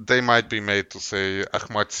 They might be made to say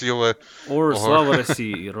Ahmad Sile or Slava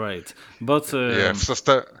России, right? But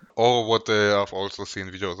or what I've also seen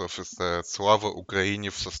videos of is Slava Ukraini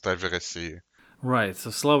в составе России. Right, so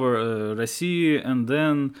Slava России, and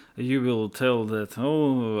then you will tell that,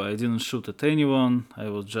 oh, I didn't shoot at anyone, I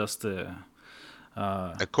was just a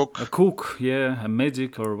cook, yeah, a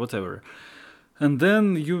medic or whatever. And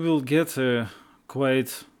then you will get a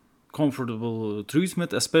quite comfortable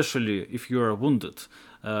treatment, especially if you are wounded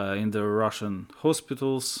in the Russian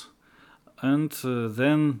hospitals, and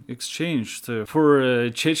then exchanged for a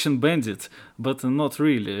Chechen bandit, but not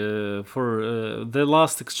really, for the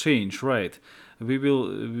last exchange, right?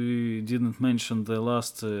 We didn't mention the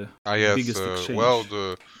last biggest exchange. Well,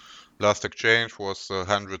 Last exchange was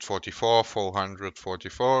 144,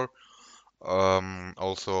 444.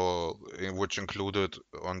 Also, which included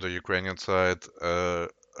on the Ukrainian side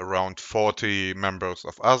around 40 members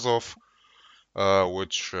of Azov,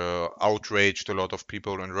 which outraged a lot of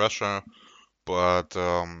people in Russia. But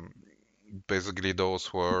basically,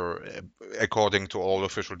 those were, according to all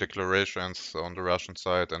official declarations on the Russian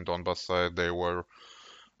side and Donbas side, they were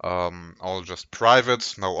all just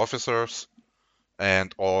privates, no officers,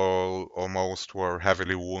 and all almost were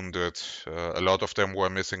heavily wounded. A lot of them were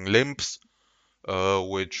missing limbs,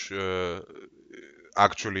 which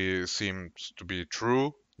actually seems to be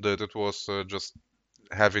true, that it was just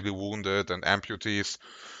heavily wounded and amputees,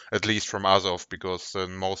 at least from Azov, because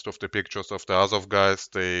in most of the pictures of the Azov guys,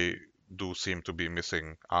 they do seem to be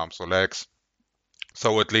missing arms or legs.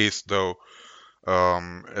 So at least, though,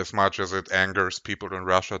 as much as it angers people in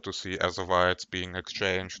Russia to see Azovites being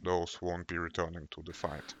exchanged, those won't be returning to the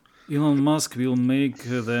fight. Elon Musk will make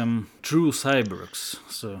them true cyborgs,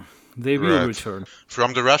 so they will return.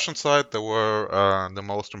 From the Russian side, there were the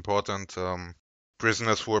most important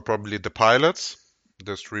prisoners were probably the pilots.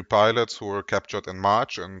 There's 3 pilots who were captured in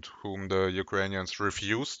March and whom the Ukrainians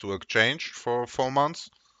refused to exchange for 4 months.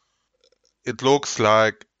 It looks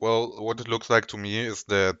like, well, what it looks like to me is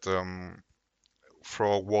that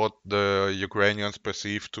for what the Ukrainians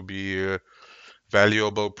perceive to be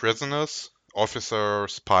valuable prisoners,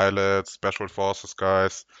 officers, pilots, special forces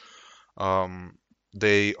guys,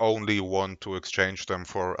 they only want to exchange them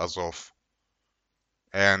for Azov.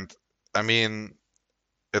 And I mean,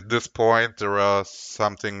 at this point, there are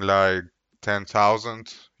something like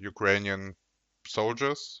 10,000 Ukrainian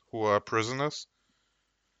soldiers who are prisoners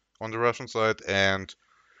on the Russian side, and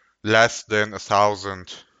less than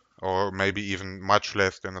 1,000, or maybe even much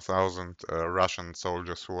less than 1,000 Russian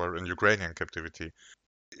soldiers who are in Ukrainian captivity.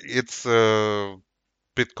 It's a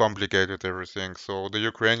bit complicated, everything. So the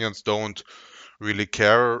Ukrainians don't really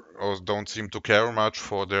care, or don't seem to care much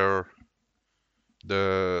for the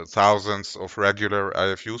thousands of regular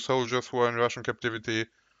IFU soldiers who are in Russian captivity,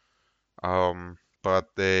 but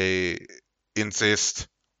they insist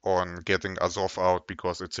on getting Azov out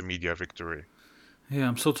because it's a media victory. Yeah,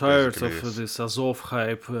 I'm so tired of this Azov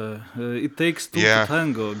hype. It takes two to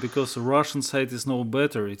tango, because the Russian side is no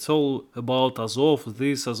better. It's all about Azov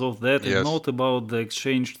this, Azov that, and not about the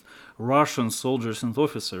exchanged Russian soldiers and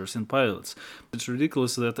officers and pilots. It's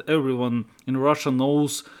ridiculous that everyone in Russia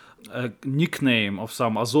knows a nickname of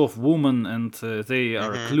some Azov woman, and they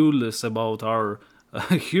are clueless about our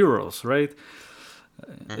heroes, right?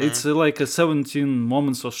 It's like a 17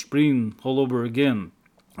 moments of spring all over again.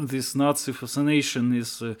 This Nazi fascination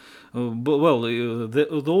is,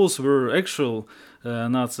 those were actual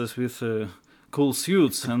Nazis with cool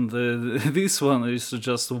suits, and this one is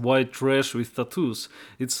just white trash with tattoos.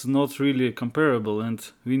 It's not really comparable, and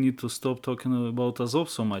we need to stop talking about Azov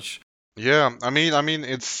so much. Yeah, I mean,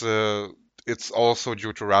 it's also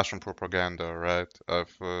due to Russian propaganda, right?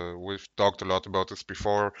 We've talked a lot about this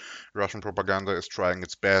before. Russian propaganda is trying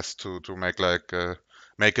its best to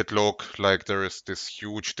make it look like there is this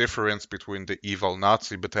huge difference between the evil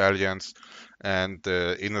Nazi battalions and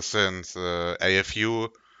the innocent AFU.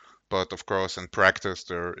 But of course, in practice,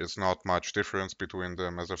 there is not much difference between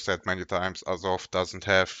them. As I've said many times, Azov doesn't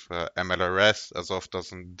have MLRS. Azov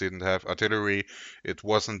didn't have artillery. It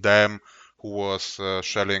wasn't them who was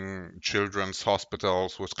shelling children's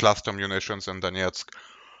hospitals with cluster munitions in Donetsk.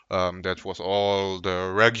 That was all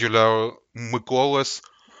the regular Mykolas.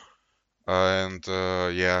 And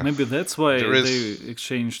maybe that's why they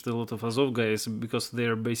exchanged a lot of Azov guys, because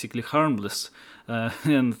they're basically harmless,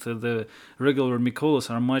 and the regular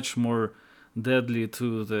Mykolas are much more deadly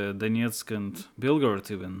to the Donetsk and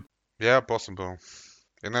Belgorod even. Yeah, possible.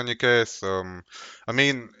 In any case, I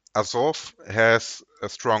mean, Azov has a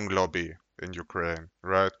strong lobby in Ukraine,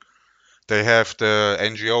 right? They have the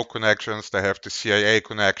NGO connections, they have the CIA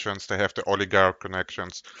connections, they have the oligarch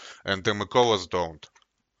connections, and the Mykolas don't.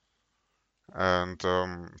 And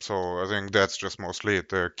so I think that's just mostly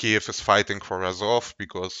it. Kiev is fighting for Azov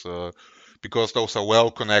because those are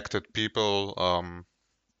well-connected people,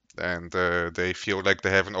 and they feel like they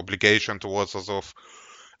have an obligation towards Azov,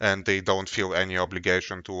 and they don't feel any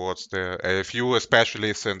obligation towards the AFU,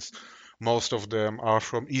 especially since most of them are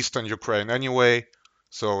from eastern Ukraine anyway,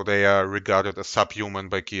 so they are regarded as subhuman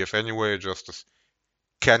by Kiev anyway, just as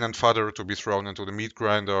cannon fodder to be thrown into the meat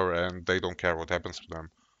grinder, and they don't care what happens to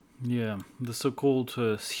them. Yeah, the so-called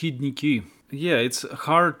Shchidniki. Yeah, it's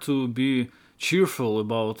hard to be cheerful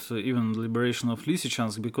about even the liberation of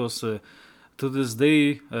Lysychansk, because to this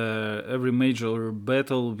day every major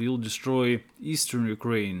battle will destroy eastern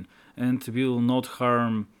Ukraine and will not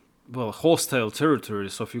harm hostile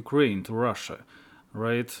territories of Ukraine to Russia,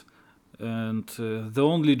 right? And the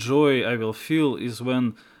only joy I will feel is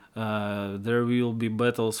when there will be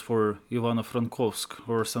battles for Ivano-Frankovsk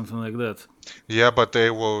or something like that. Yeah, but they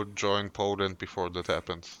will join Poland before that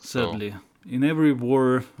happens. Sadly, in every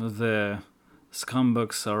war, the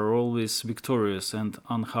scumbags are always victorious and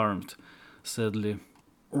unharmed. Sadly.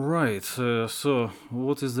 Right. So,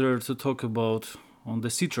 what is there to talk about on the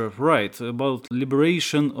CTRAP? Right, about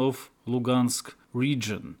liberation of Lugansk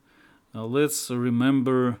region. Let's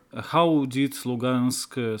remember how did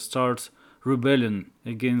Lugansk start rebellion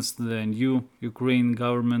against the new Ukraine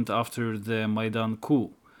government after the Maidan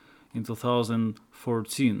coup in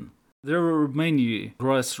 2014. There were many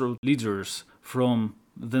grassroots leaders from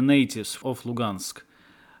the natives of Lugansk.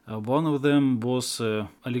 One of them was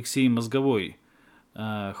Alexei Mozgovoy,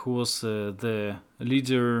 who was the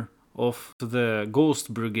leader of the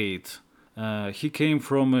Ghost Brigade. He came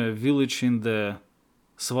from a village in the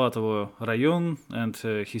Svatovo Rayon, and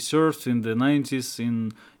he served in the 90s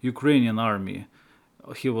in Ukrainian army.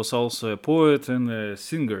 He was also a poet and a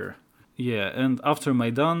singer. Yeah, and after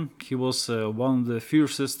Maidan, he was one of the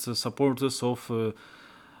fiercest supporters of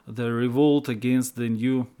the revolt against the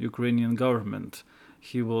new Ukrainian government.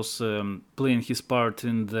 He was playing his part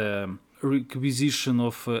in the requisition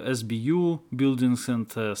of SBU buildings and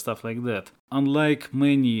stuff like that. Unlike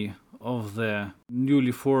many of the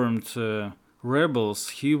newly formed rebels,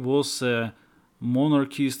 he was a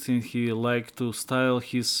monarchist and he liked to style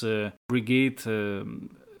his brigade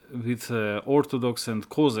with Orthodox and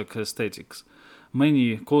Cossack aesthetics.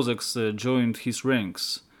 Many Cossacks joined his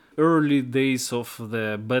ranks. Early days of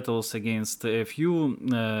the battles against the FU,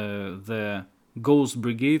 the Ghost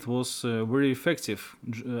Brigade was very effective,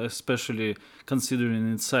 especially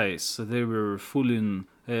considering its size. They were fooling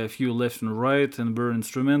FU left and right and were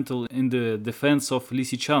instrumental in the defense of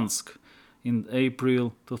Lysychansk in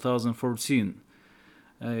April 2014.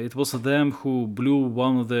 It was them who blew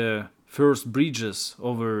one of the first bridges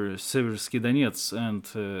over Seversky Donets, and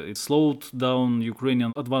it slowed down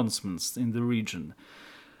Ukrainian advancements in the region.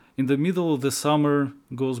 In the middle of the summer,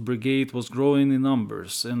 Ghost Brigade was growing in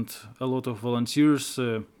numbers, and a lot of volunteers,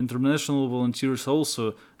 international volunteers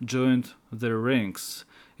also joined their ranks.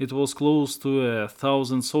 It was close to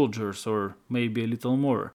 1,000 soldiers, or maybe a little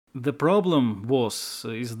more. The problem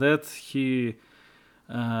is that he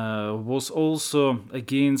was also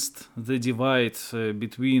against the divide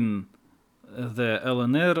between the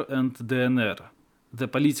LNR and DNR, the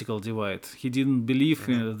political divide. He didn't believe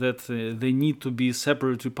that they need to be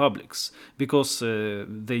separate republics because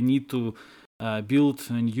they need to build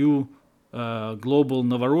a new global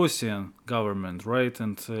Novorossian government, right,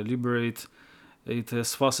 and liberate it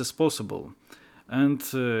as fast as possible. And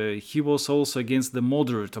he was also against the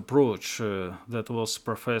moderate approach that was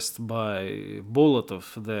professed by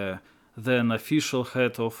Bolotov, the then official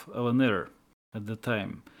head of LNR at the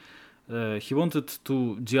time. He wanted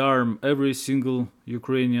to disarm every single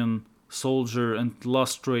Ukrainian soldier and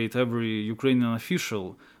lustrate every Ukrainian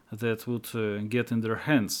official that would get in their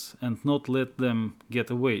hands and not let them get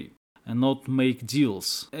away and not make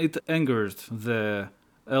deals. It angered the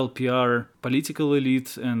LPR political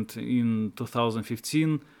elite, and in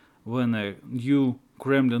 2015, when a new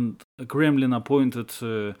Kremlin-appointed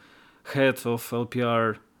head of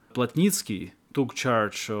LPR, Platnitsky, took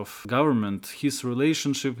charge of government, his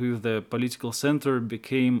relationship with the political center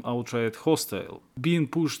became outright hostile. Being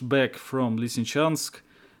pushed back from Lysychansk,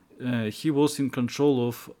 he was in control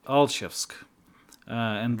of Alchevsk,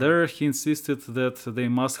 and there he insisted that they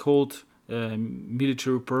must hold a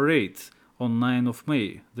military parade on 9th of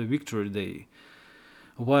May, the Victory Day,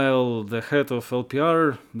 while the head of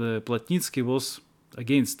LPR, the Platnitsky, was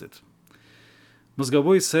against it.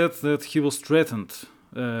 Mozgovoy said that he was threatened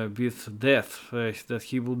with death, that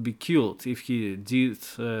he would be killed if he did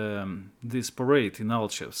this parade in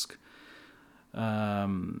Alchevsk.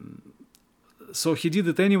 So he did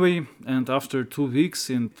it anyway, and after 2 weeks,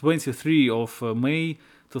 in 23 of May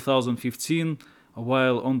 2015,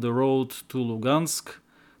 while on the road to Lugansk,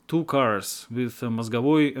 2 cars with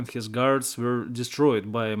Mozgovoy and his guards were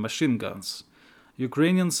destroyed by machine guns.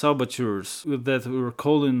 Ukrainian saboteurs that were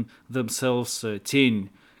calling themselves Tень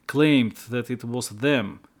claimed that it was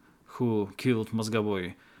them who killed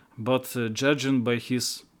Mozgovoy, but judging by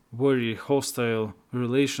his very hostile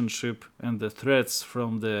relationship and the threats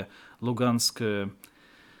from the Lugansk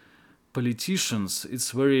politicians,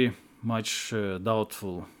 it's very much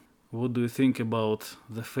doubtful. What do you think about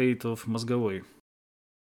the fate of Mozgovoy?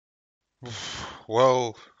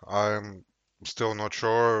 Well, I'm still not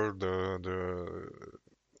sure.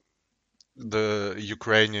 the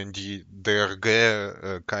Ukrainian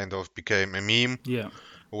DRG kind of became a meme Yeah.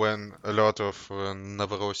 when a lot of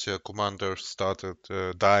Novorossiya commanders started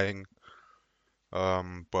dying.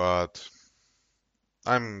 But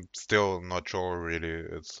I'm still not sure, really.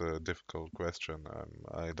 It's a difficult question.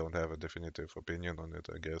 I don't have a definitive opinion on it,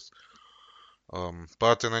 I guess.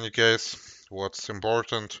 But in any case, what's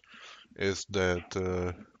important is that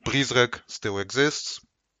Prizrek still exists.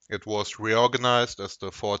 It was reorganized as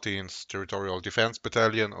the 14th Territorial Defense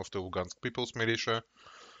Battalion of the Lugansk People's Militia.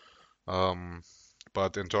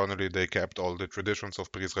 But internally they kept all the traditions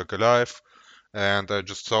of Prizrek alive. And I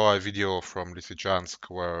just saw a video from Lysychansk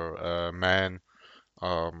where a man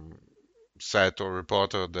said to a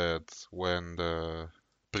reporter that when the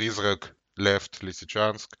Prizrek left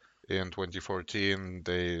Lysychansk in 2014,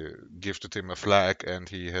 they gifted him a flag and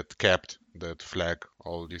he had kept that flag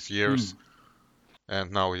all these years.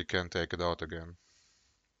 And now he can take it out again.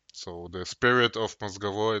 So the spirit of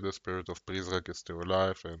Mozgovoy, the spirit of Prizrek is still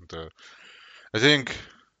alive. And I think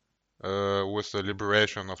with the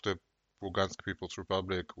liberation of the Lugansk People's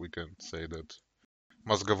Republic, we can say that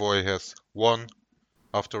Mozgovoy has won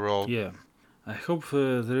after all. Yeah. I hope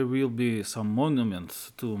there will be some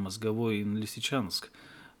monument to Mozgovoy in Lysychansk.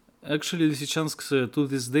 Actually, Lysychansk to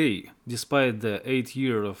this day, despite the 8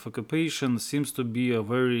 year of occupation, seems to be a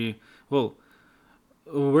very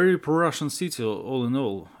pro-Russian city all in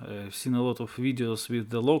all. I've seen a lot of videos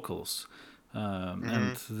with the locals.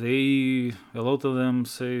 And a lot of them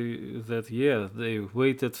say that, they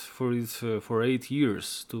waited for it for 8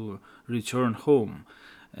 years to return home.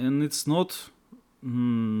 And it's not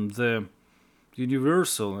the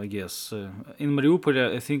universal, I guess. In Mariupol,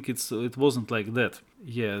 I think it wasn't like that.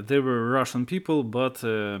 Yeah, there were Russian people, but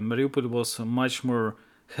Mariupol was much more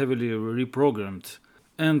heavily reprogrammed.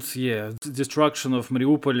 And the destruction of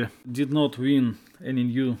Mariupol did not win any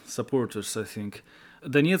new supporters, I think.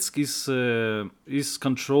 Donetsk is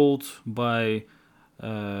controlled by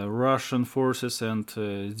Russian forces and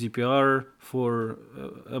DPR for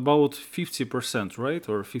about 50%, right?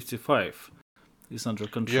 Or 55% is under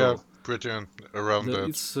control. Yeah, pretty around that.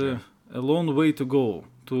 It's a long way to go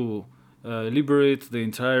to liberate the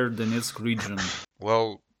entire Donetsk region.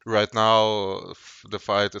 Well, right now the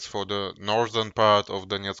fight is for the northern part of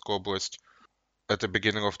Donetsk Oblast. At the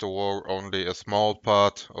beginning of the war, only a small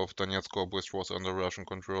part of Donetsk Oblast was under Russian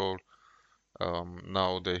control.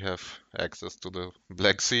 Now they have access to the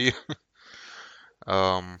Black Sea.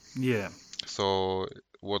 So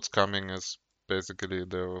what's coming is basically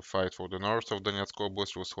the fight for the north of Donetsk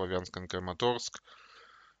Oblast with Slavyansk and Kramatorsk,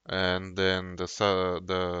 and then the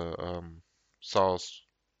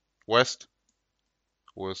southwest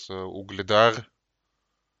with Ugledar,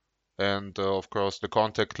 and of course the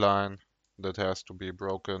contact line that has to be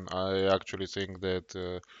broken. I actually think that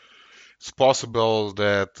it's possible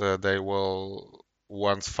that they will,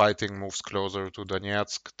 once fighting moves closer to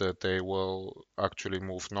Donetsk, that they will actually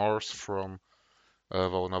move north from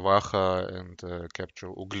Volnovakha and capture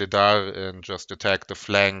Ugledar and just attack the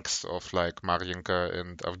flanks of like Mar'yinka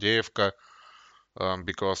and Avdiivka,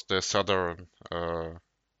 because the southern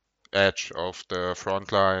edge of the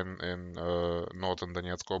front line in northern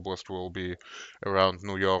Donetsk Oblast will be around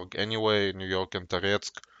New York anyway, New York and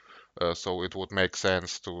Toretsk, so it would make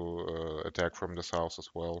sense to attack from the south as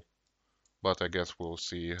well. But I guess we'll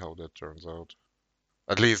see how that turns out.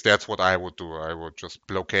 At least that's what I would do. I would just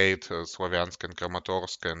blockade Slavyansk and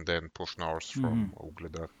Kramatorsk and then push north from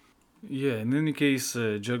Ugledar. Yeah, in any case,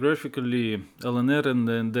 geographically, LNR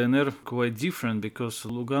and DNR are quite different because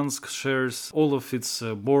Lugansk shares all of its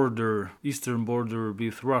eastern border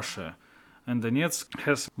with Russia. And Donetsk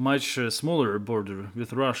has much smaller border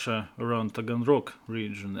with Russia around Taganrog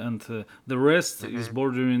region. And the rest is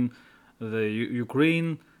bordering the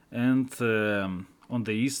Ukraine and on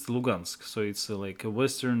the east Lugansk. So it's like a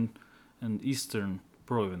western and eastern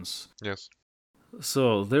province. Yes.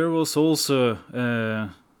 So there was also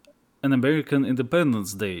an American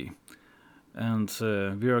Independence Day, and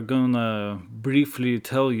we are gonna briefly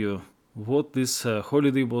tell you what this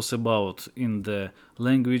holiday was about in the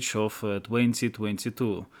language of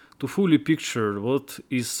 2022. To fully picture what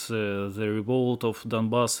is the revolt of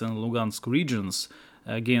Donbass and Lugansk regions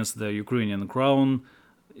against the Ukrainian crown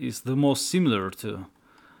is the most similar to.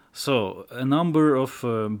 So, a number of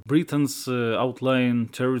Britain's outlying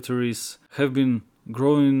territories have been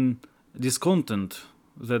growing discontent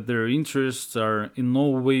that their interests are in no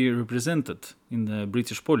way represented in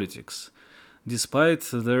British politics, despite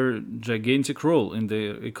their gigantic role in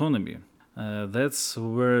the economy. That's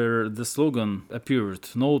where the slogan appeared,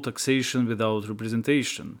 no taxation without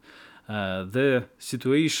representation. The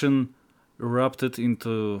situation erupted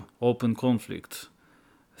into open conflict.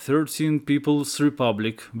 13 People's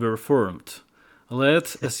Republic were formed, led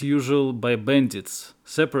as usual by bandits,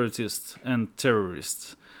 separatists, and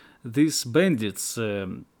terrorists. These bandits,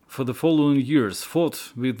 for the following years,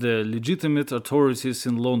 fought with the legitimate authorities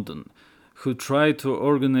in London, who tried to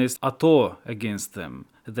organize ATO against them,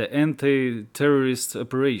 the anti-terrorist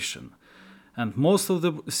operation. And most of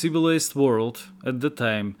the civilized world at the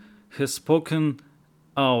time has spoken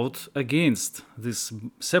out against these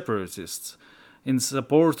separatists in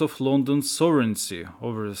support of London's sovereignty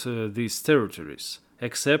over these territories,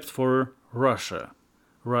 except for Russia,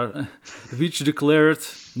 which declared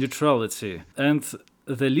neutrality. And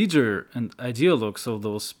the leader and ideologues of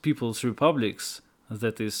those people's republics,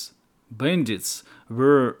 that is, bandits,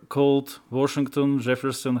 were called Washington,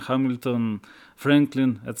 Jefferson, Hamilton,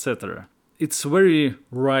 Franklin, etc. It's very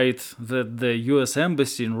right that the US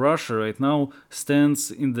Embassy in Russia right now stands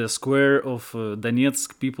in the square of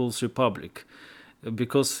Donetsk People's Republic,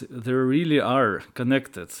 because they really are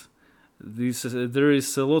connected. There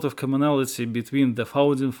is a lot of commonality between the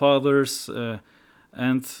founding fathers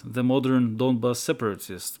and the modern Donbas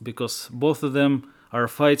separatists, because both of them are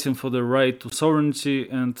fighting for the right to sovereignty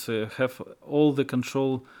and have all the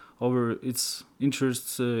control over its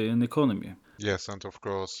interests in economy. Yes, and of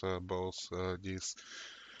course, both these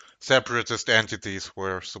separatist entities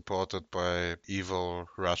were supported by evil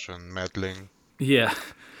Russian meddling. Yeah,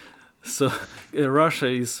 so Russia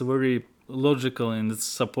is very logical in its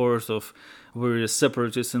support of various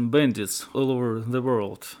separatists and bandits all over the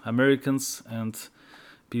world, Americans and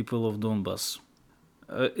people of Donbas.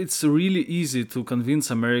 It's really easy to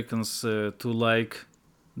convince Americans to like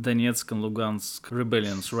Donetsk and Lugansk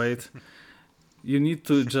rebellions, right? You need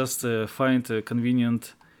to just find a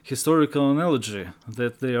convenient historical analogy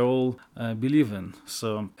that they all believe in.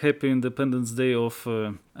 So, happy Independence Day of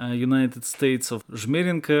United States of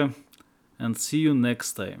Жмеренко, and see you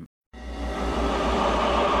next time.